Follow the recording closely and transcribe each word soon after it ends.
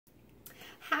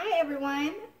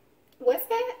everyone. What's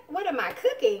that? What am I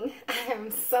cooking? I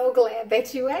am so glad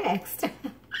that you asked.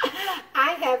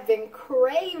 I have been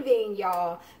craving,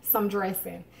 y'all, some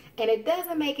dressing. And it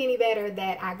doesn't make any better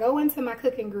that I go into my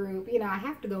cooking group, you know, I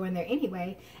have to go in there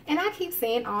anyway, and I keep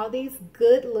seeing all these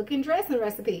good looking dressing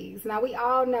recipes. Now, we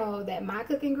all know that my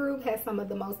cooking group has some of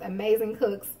the most amazing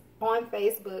cooks on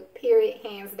Facebook, period,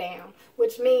 hands down,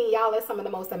 which means y'all are some of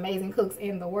the most amazing cooks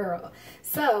in the world.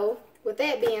 So with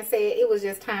that being said, it was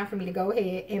just time for me to go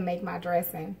ahead and make my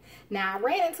dressing. Now, I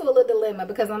ran into a little dilemma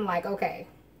because I'm like, okay,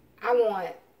 I want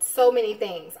so many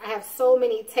things. I have so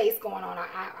many tastes going on.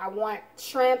 I want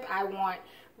shrimp, I want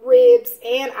ribs,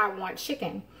 and I want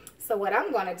chicken. So what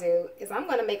I'm going to do is I'm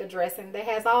going to make a dressing that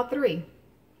has all three.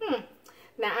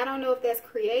 Now, I don't know if that's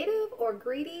creative or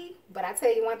greedy, but I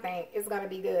tell you one thing, it's going to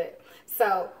be good.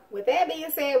 So with that being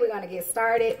said, we're going to get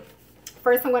started.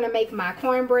 First, I'm going to make my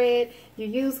cornbread. You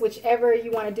use whichever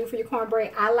you want to do for your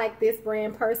cornbread. I like this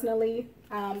brand personally.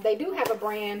 They do have a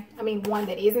brand, one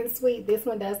that isn't sweet. This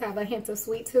one does have a hint of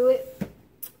sweet to it.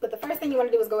 But the first thing you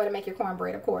want to do is go ahead and make your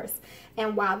cornbread, of course.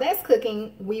 And while that's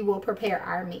cooking, we will prepare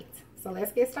our meat. So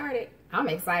let's get started. I'm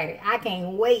excited. I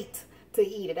can't wait to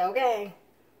eat it, okay?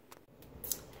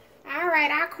 All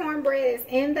right, our cornbread is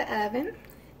in the oven.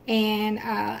 And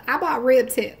I bought rib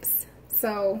tips.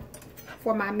 So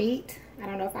for my meat, I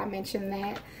don't know if I mentioned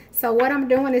that. So what I'm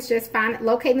doing is just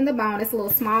locating the bone. It's a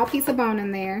little small piece of bone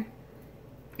in there.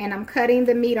 And I'm cutting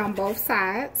the meat on both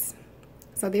sides.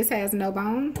 So this has no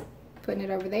bone. Putting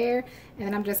it over there. And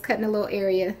then I'm just cutting a little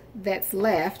area that's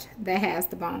left that has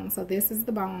the bone. So this is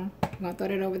the bone. I'm going to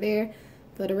throw it over there.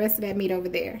 Throw the rest of that meat over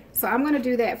there. So I'm going to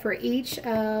do that for each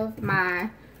of my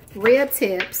rib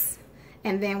tips.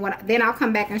 And then then I'll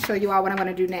come back and show you all what I'm going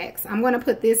to do next. I'm going to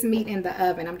put this meat in the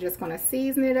oven. I'm just going to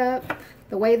season it up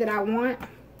the way that I want.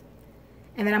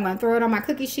 And then I'm going to throw it on my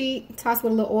cookie sheet, toss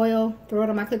with a little oil, throw it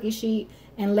on my cookie sheet,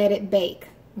 and let it bake.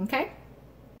 Okay?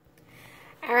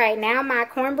 All right, now my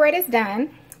cornbread is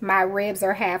done. My ribs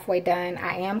are halfway done.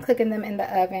 I am cooking them in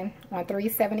the oven on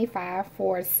 375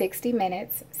 for 60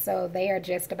 minutes. So they are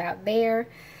just about there.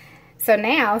 So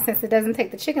now, since it doesn't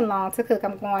take the chicken long to cook,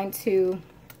 I'm going to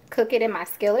cook it in my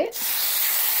skillet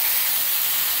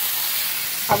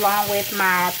along with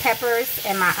my peppers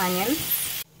and my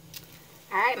onions.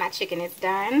 All right, my chicken is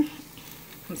done.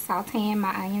 I'm sauteing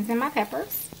my onions and my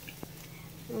peppers.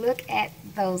 Look at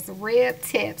those rib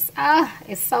tips. Oh,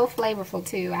 it's so flavorful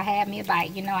too. I had me a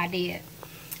bite, you know I did.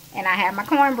 And I have my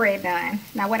cornbread done.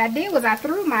 Now what I did was I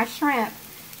threw my shrimp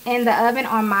in the oven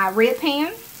on my rib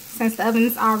pan since the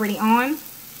oven's already on.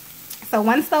 So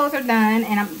once those are done,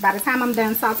 and by the time I'm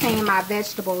done sauteing my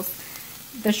vegetables,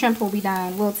 the shrimp will be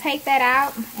done. We'll take that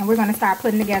out and we're going to start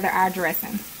putting together our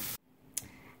dressing.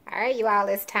 All right, you all,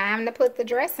 it's time to put the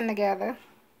dressing together.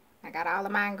 I got all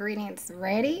of my ingredients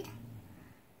ready.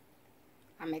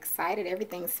 I'm excited.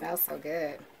 Everything smells so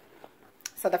good.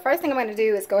 So the first thing I'm going to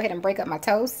do is go ahead and break up my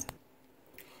toast.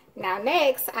 Now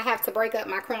next, I have to break up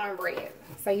my cornbread.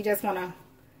 So you just want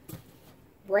to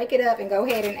break it up and go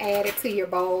ahead and add it to your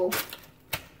bowl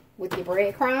with your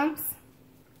breadcrumbs.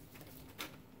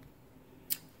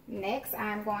 Next,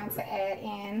 I'm going to add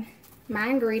in my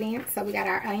ingredients. So we got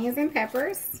our onions and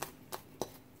peppers.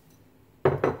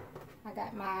 I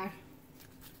got my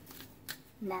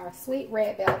sweet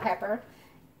red bell pepper.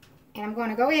 And I'm going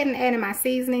to go ahead and add in my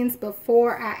seasonings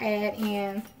before I add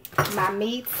in my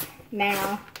meats.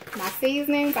 Now, my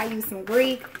seasonings, I use some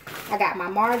Greek. I got my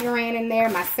margarine in there,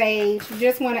 my sage. You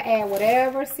just want to add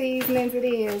whatever seasonings it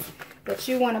is that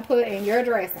you want to put in your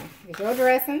dressing. It's your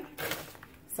dressing,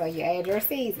 so you add your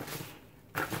seasoning.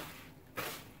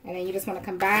 And then you just want to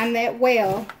combine that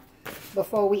well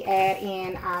before we add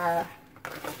in our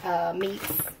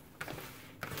meats.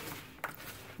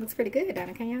 Looks pretty good,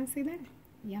 Donna. Can y'all see that?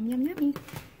 Yum, yum, yummy.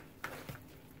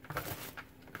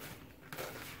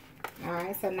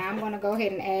 Alright, so now I'm going to go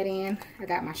ahead and add in, I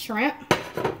got my shrimp.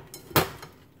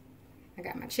 I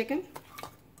got my chicken.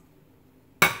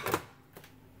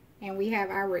 And we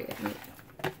have our rib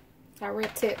meat. Our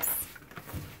rib tips.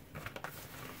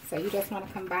 So you just want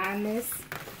to combine this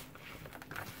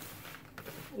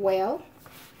well.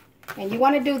 And you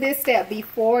want to do this step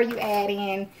before you add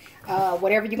in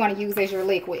whatever you're going to use as your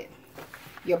liquid.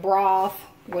 Your broth,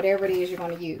 whatever it is you're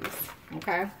going to use.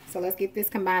 Okay, so let's get this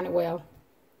combined well.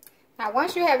 Now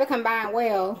once you have it combined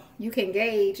well, you can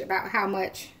gauge about how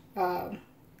much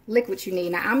liquid you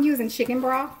need. Now I'm using chicken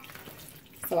broth,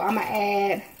 so I'm going to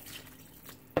add,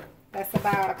 that's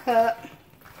about a cup.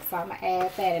 So I'm going to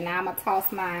add that, and now I'm going to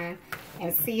toss mine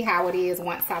and see how it is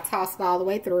once I toss it all the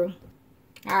way through.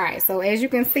 Alright, so as you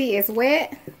can see, it's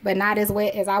wet, but not as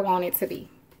wet as I want it to be.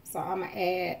 So I'm going to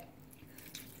add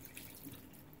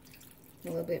A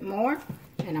little bit more,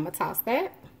 and I'm gonna toss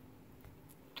that.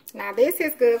 Now this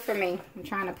is good for me. I'm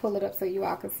trying to pull it up so you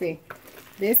all can see.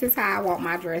 This is how I want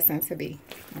my dressing to be,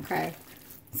 okay?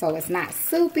 So it's not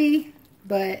soupy,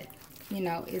 but you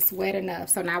know, it's wet enough.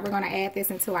 So now we're gonna add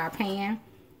this into our pan,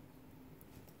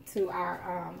 to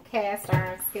our cast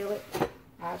iron skillet.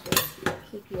 I'll just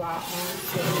keep you all on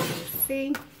so you can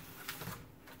see.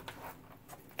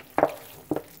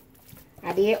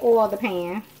 I did oil the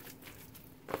pan.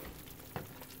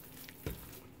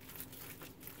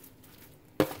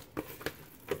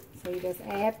 So you just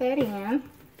add that in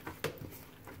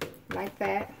like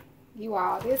that. You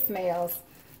all, this smells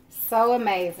so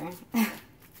amazing.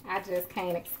 I just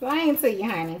can't explain to you,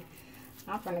 honey.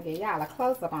 I'm gonna give y'all a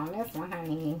close-up on this one,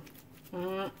 honey.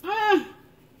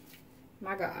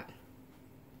 My God.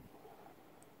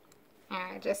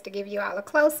 Alright, just to give you all a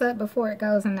close-up before it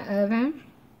goes in the oven.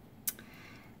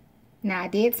 Now, I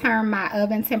did turn my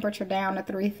oven temperature down to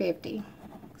 350.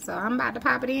 So, I'm about to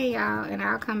pop it in, y'all, and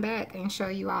I'll come back and show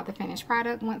you all the finished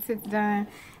product once it's done,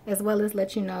 as well as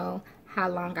let you know how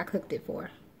long I cooked it for.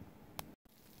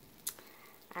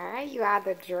 Alright, you all,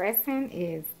 the dressing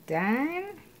is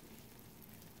done.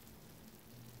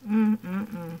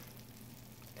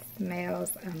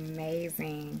 Smells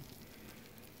amazing.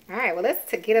 Alright, well,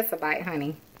 let's get us a bite,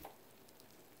 honey.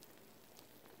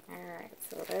 Alright,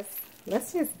 so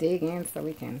let's just dig in so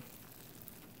we can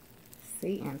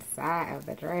see inside of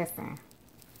the dressing.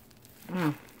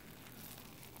 Let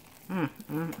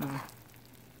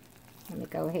me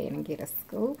go ahead and get a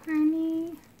scoop,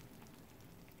 honey.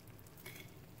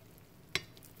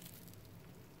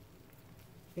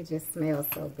 It just smells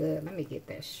so good. Let me get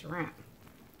that shrimp.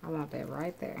 I want that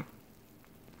right there.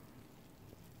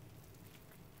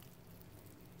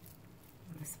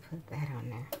 Let's put that on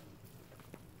there.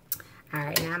 All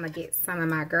right, now I'm going to get some of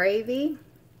my gravy.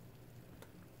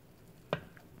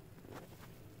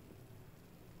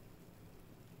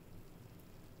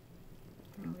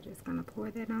 And we're just going to pour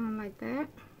that on like that.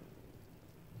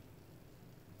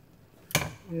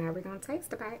 And now we're going to taste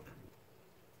the bite.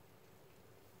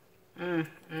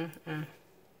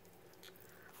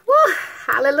 Woo,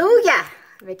 hallelujah.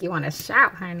 Make you want to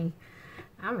shout, honey.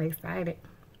 I'm excited.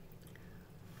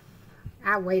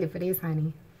 I waited for this,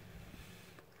 honey.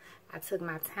 I took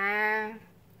my time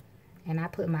and I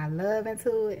put my love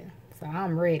into it. So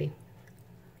I'm ready.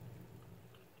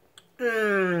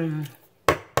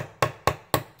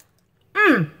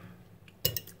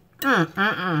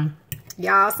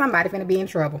 Y'all, somebody finna be in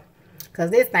trouble. Because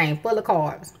this thing full of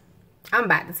carbs. I'm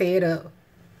about to tear it up.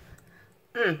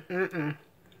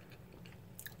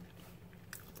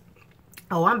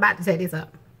 Oh, I'm about to tear this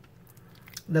up.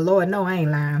 The Lord know I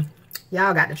ain't lying.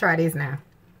 Y'all got to try this now.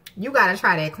 You got to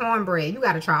try that cornbread. You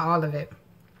got to try all of it.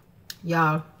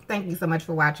 Y'all, thank you so much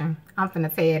for watching. I'm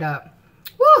finna tear it up.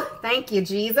 Woo! Thank you,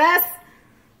 Jesus.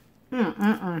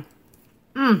 Y'all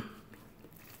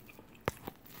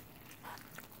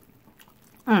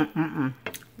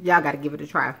got to give it a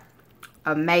try.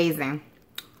 Amazing.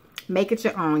 Make it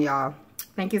your own, y'all.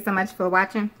 Thank you so much for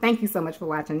watching. Thank you so much for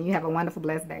watching. You have a wonderful,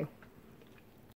 blessed day.